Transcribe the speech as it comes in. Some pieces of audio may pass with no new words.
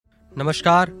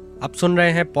नमस्कार, आप सुन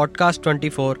रहे हैं पॉडकास्ट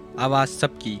 24 आवाज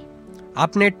सबकी।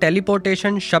 आपने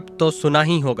टेलीपोर्टेशन शब्द तो सुना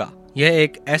ही होगा। यह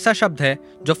एक ऐसा शब्द है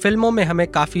जो फिल्मों में हमें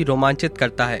काफी रोमांचित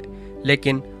करता है,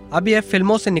 लेकिन अब यह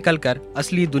फिल्मों से निकलकर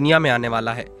असली दुनिया में आने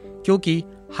वाला है, क्योंकि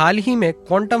हाल ही में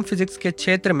क्वांटम फिजिक्स के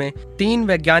क्षेत्र में 3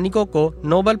 वैज्ञानिकों को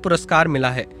नोबेल पुरस्कार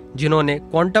मिला है, जिन्होंने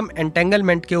क्वांटम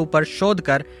एंटेंगलमेंट के ऊपर शोध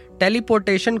कर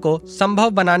टेलीपोर्टेशन को संभव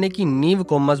बनाने की नींव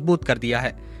को मजबूत कर दिया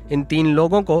है। इन 3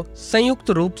 लोगों को संयुक्त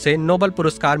रूप से नोबेल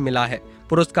पुरस्कार मिला है।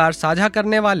 पुरस्कार साझा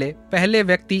करने वाले पहले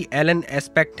व्यक्ति एलन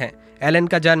एस्पेक्ट हैं। एलन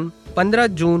का जन्म 15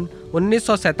 जून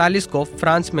 1947 को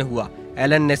फ्रांस में हुआ।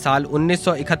 एलन ने साल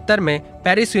 1971 में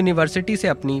पेरिस यूनिवर्सिटी से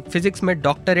अपनी फिजिक्स में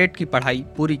डॉक्टरेट की पढ़ाई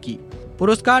पूरी की।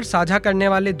 पुरस्कार साझा करने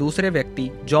वाले दूसरे व्यक्ति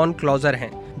जॉन क्लॉजर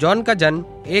हैं। जॉन का जन्म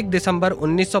 1 दिसंबर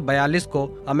 1942 को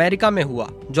अमेरिका में हुआ।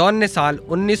 जॉन ने साल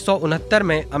 1969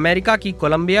 में अमेरिका की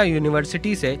कोलंबिया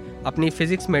यूनिवर्सिटी से अपनी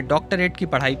फिजिक्स में डॉक्टरेट की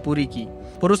पढ़ाई पूरी की।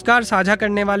 पुरस्कार साझा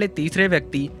करने वाले तीसरे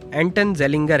व्यक्ति एंटन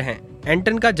जेलिंगर हैं।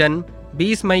 एंटन का जन्म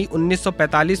 20 मई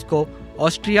 1945 को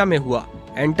ऑस्ट्रिया में हुआ।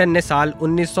 एंटन ने साल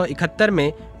 1971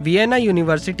 में वियना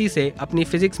यूनिवर्सिटी से अपनी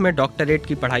फिजिक्स में डॉक्टरेट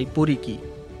की पढ़ाई पूरी की।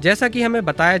 जैसा कि हमें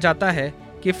बताया जाता है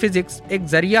कि फिजिक्स एक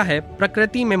जरिया है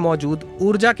प्रकृति में मौजूद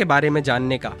ऊर्जा के बारे में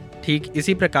जानने का। ठीक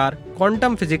इसी प्रकार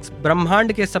क्वांटम फिजिक्स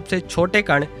ब्रह्मांड के सबसे छोटे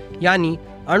कण यानी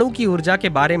अणु की ऊर्जा के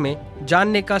बारे में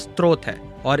जानने का स्रोत है,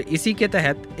 और इसी के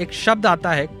तहत एक शब्द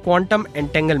आता है क्वांटम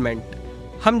एंटेंगलमेंट।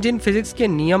 हम जिन फिजिक्स के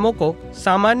नियमों को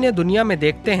सामान्य दुनिया में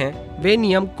देखते हैं, वे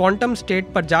नियम क्वांटम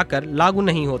स्टेट पर जाकर लागू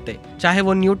नहीं होते, चाहे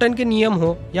वो न्यूटन के नियम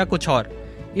हो या कुछ और।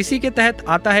 इसी के तहत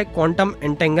आता है क्वांटम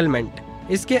एंटेंगलमेंट।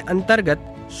 इसके अंतर्गत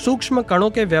सूक्ष्म कणों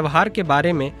के व्यवहार के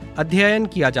बारे में अध्ययन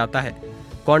किया जाता है।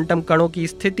 क्वांटम कणों की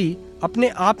स्थिति अपने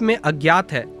आप में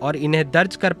अज्ञात है और इन्हें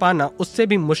दर्ज कर पाना उससे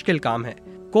भी मुश्किल काम है।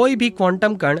 कोई भी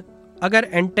क्वांटम कण अगर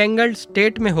एंटेंगल्ड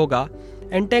स्टेट में होगा,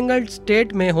 एंटेंगल्ड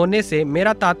स्टेट में होने से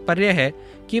मेरा तात्पर्य है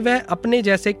कि वह अपने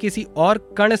जैसे किसी और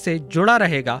कण से जुड़ा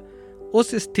रहेगा।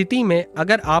 उस स्थिति में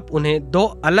अगर आप उन्हें 2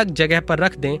 अलग जगह पर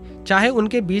रख दें, चाहे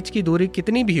उनके बीच की दूरी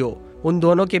कितनी भी हो, उन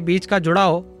दोनों के बीच का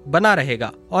जुड़ाव बना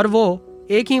रहेगा और वो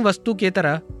एक ही वस्तु की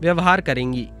तरह व्यवहार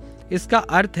करेंगी। इसका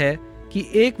अर्थ है कि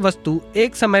एक वस्तु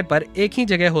एक समय पर एक ही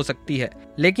जगह हो सकती है,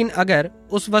 लेकिन अगर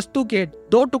उस वस्तु के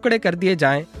 2 टुकड़े कर दिए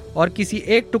जाएं और किसी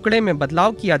एक टुकड़े में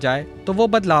बदलाव किया जाए, तो वो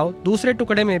बदलाव दूसरे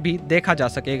टुकड़े में भी देखा जा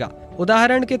सकेगा।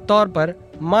 उदाहरण के तौर पर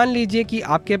मान लीजिए कि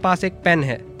आपके पास एक पेन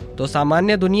है, तो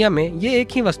सामान्य दुनिया में ये एक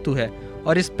ही वस्तु है,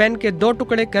 और इस पेन के 2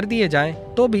 टुकड़े कर दिए जाएं,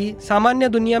 तो भी सामान्य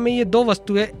दुनिया में ये 2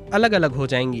 वस्तुएं अलग अलग हो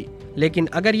जाएंगी। लेकिन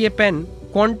अगर ये पेन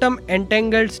क्वांटम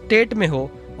एंटेंगल्ड स्टेट में हो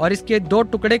और इसके 2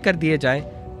 टुकड़े कर दिए जाएं,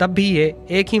 तब भी ये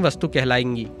एक ही वस्तु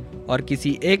कहलाएंगी, और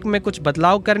किसी एक में कुछ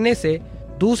बदलाव करने से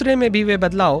दूसरे में भी वे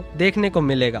बदलाव देखने को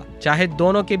मिलेगा, चाहे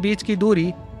दोनों के बीच की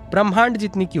दूरी ब्रह्मांड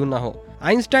जितनी क्यों ना हो।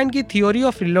 आइंस्टाइन की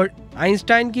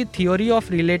थ्योरी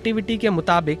ऑफ रिलेटिविटी के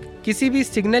मुताबिक किसी भी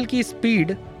सिग्नल की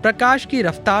स्पीड प्रकाश की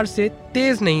रफ्तार से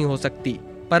तेज नहीं हो सकती,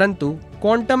 परंतु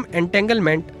क्वांटम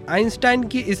एंटेंगलमेंट आइंस्टाइन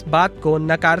की इस बात को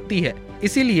नकारती है।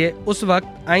 इसीलिए उस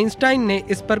वक्त आइंस्टाइन ने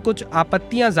इस पर कुछ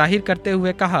आपत्तियां जाहिर करते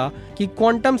हुए कहा कि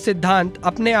क्वांटम सिद्धांत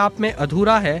अपने आप में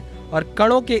अधूरा है, और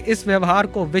कणों के इस व्यवहार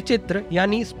को विचित्र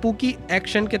यानी स्पूकी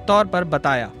एक्शन के तौर पर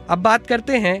बताया। अब बात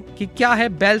करते हैं कि क्या है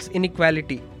बेल्स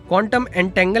इनइक्वालिटी। क्वांटम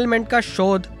एंटेंगलमेंट का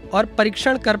शोध और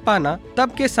परीक्षण कर पाना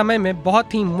तब के समय में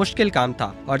बहुत ही मुश्किल काम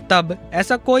था, और तब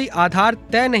ऐसा कोई आधार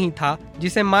तय नहीं था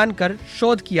जिसे मानकर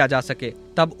शोध किया जा सके।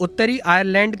 तब उत्तरी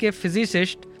आयरलैंड के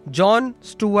फिजिसिस्ट जॉन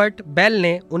स्टुअर्ट बेल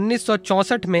ने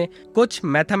 1964 में कुछ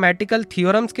मैथमेटिकल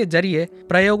थ्योरम्स के जरिए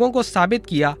प्रयोगों को साबित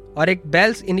किया और एक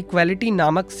बेल्स इनइक्वालिटी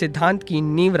नामक सिद्धांत की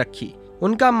नींव रखी।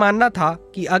 उनका मानना था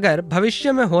कि अगर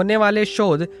भविष्य में होने वाले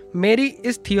शोध मेरी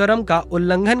इस थ्योरम का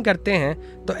उल्लंघन करते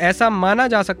हैं, तो ऐसा माना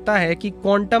जा सकता है कि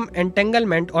क्वांटम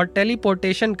एंटेंगलमेंट और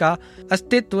टेलीपोर्टेशन का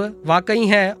अस्तित्व वाकई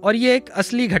है और ये एक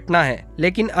असली घटना है।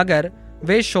 लेकिन अगर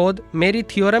वे शोध मेरी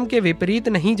थ्योरम के विपरीत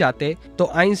नहीं जाते, तो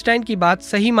आइंस्टाइन की बात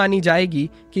सही मानी जाएगी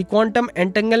कि क्वांटम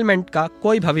एंटेंगलमेंट का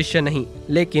कोई भविष्य नहीं।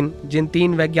 लेकिन जिन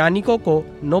 3 वैज्ञानिकों को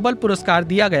नोबेल पुरस्कार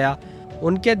दिया गया,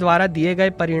 उनके द्वारा दिए गए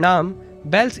परिणाम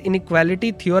बेल्स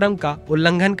इनइक्वालिटी थ्योरम का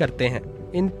उल्लंघन करते हैं।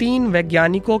 इन 3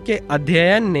 वैज्ञानिकों के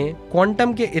अध्ययन ने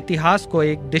क्वांटम के इतिहास को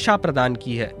एक दिशा प्रदान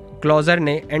की है। क्लॉजर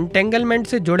ने एंटेंगलमेंट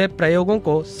से जुड़े प्रयोगों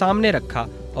को सामने रखा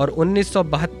और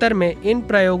 1972 में इन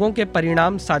प्रयोगों के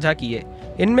परिणाम साझा किए।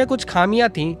 इनमें कुछ खामियां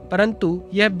थीं, परंतु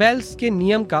यह बेल्स के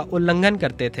नियम का उल्लंघन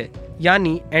करते थे,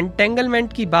 यानी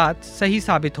एंटेंगलमेंट की बात सही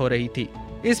साबित हो रही थी।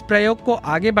 इस प्रयोग को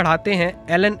आगे बढ़ाते हैं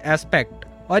एलन एस्पेक्ट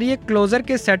और ये क्लोजर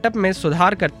के सेटअप में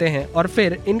सुधार करते हैं और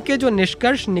फिर इनके जो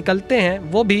निष्कर्ष निकलते हैं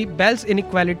वो भी बेल्स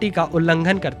इनइक्वालिटी का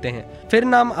उल्लंघन करते हैं। फिर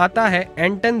नाम आता है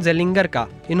एंटन जेलिंगर का।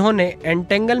 इन्होंने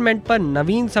एंटेंगलमेंट पर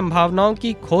नवीन संभावनाओं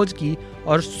की खोज की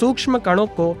और सूक्ष्म कणों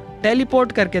को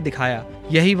टेलीपोर्ट करके दिखाया।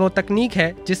 यही वो तकनीक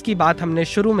है जिसकी बात हमने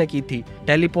शुरू में की थी।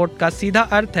 टेलीपोर्ट का सीधा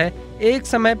अर्थ है एक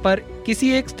समय पर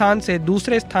किसी एक स्थान से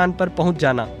दूसरे स्थान पर पहुंच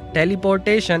जाना।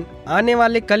 टेलीपोर्टेशन आने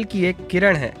वाले कल की एक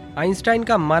किरण है। आइंस्टाइन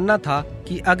का मानना था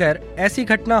कि अगर ऐसी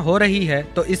घटना हो रही है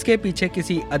तो इसके पीछे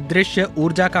किसी अदृश्य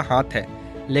ऊर्जा का हाथ है,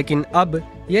 लेकिन अब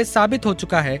यह साबित हो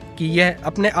चुका है कि यह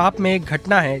अपने आप में एक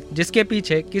घटना है जिसके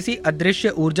पीछे किसी अदृश्य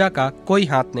ऊर्जा का कोई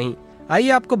हाथ नहीं। आइए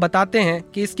आपको बताते हैं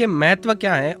कि इसके महत्व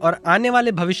क्या है और आने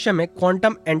वाले भविष्य में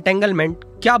क्वांटम एंटेंगलमेंट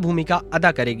क्या भूमिका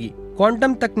अदा करेगी।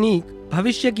 क्वांटम तकनीक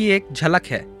भविष्य की एक झलक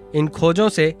है। इन खोजों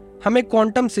से हमें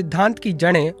क्वांटम सिद्धांत की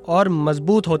जड़ें और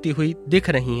मजबूत होती हुई दिख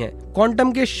रही हैं।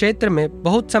 क्वांटम के क्षेत्र में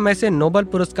बहुत समय से नोबेल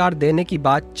पुरस्कार देने की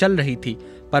बात चल रही थी,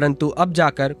 परंतु अब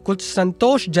जाकर कुछ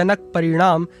संतोषजनक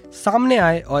परिणाम सामने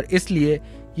आए और इसलिए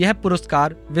यह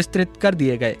पुरस्कार विस्तृत कर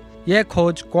दिए गए। यह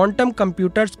खोज क्वांटम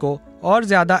कंप्यूटर्स को और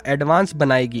ज्यादा एडवांस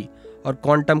बनाएगी और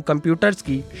क्वांटम कंप्यूटर्स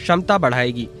की क्षमता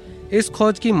बढ़ाएगी। इस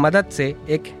खोज की मदद से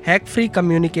एक हैक फ्री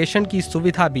कम्युनिकेशन की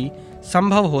सुविधा भी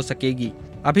संभव हो सकेगी।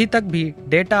 अभी तक भी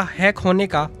डेटा हैक होने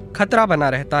का खतरा बना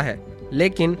रहता है,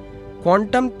 लेकिन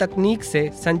क्वांटम तकनीक से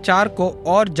संचार को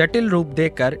और जटिल रूप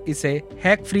देकर इसे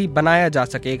हैक फ्री बनाया जा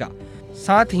सकेगा।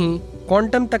 साथ ही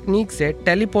क्वांटम तकनीक से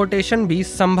टेलीपोर्टेशन भी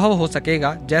संभव हो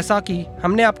सकेगा। जैसा कि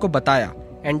हमने आपको बताया,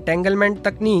 एंटेंगलमेंट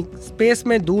तकनीक स्पेस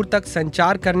में दूर तक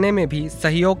संचार करने में भी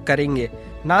सहयोग करेंगे।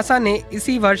 नासा ने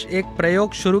इसी वर्ष एक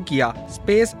प्रयोग शुरू किया,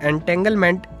 space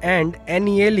entanglement and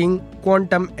annealing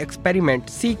quantum experiment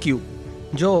CQ,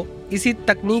 जो इसी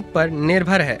तकनीक पर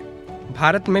निर्भर है।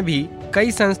 भारत में भी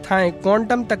कई संस्थाएं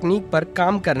क्वांटम तकनीक पर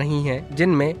काम कर रही हैं,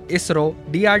 जिनमें इसरो,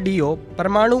 DRDO,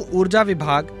 परमाणु ऊर्जा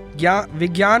विभाग,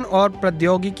 विज्ञान और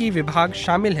प्रौद्योगिकी विभाग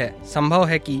शामिल है। संभव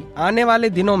है कि आने वाले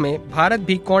दिनों में भारत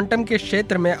भी क्वांटम के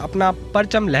क्षेत्र में अपना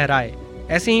परचम लहराए।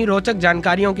 ऐसी ही रोचक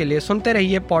जानकारियों के लिए सुनते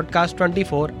रहिए पॉडकास्ट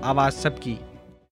 24 आवाज सबकी।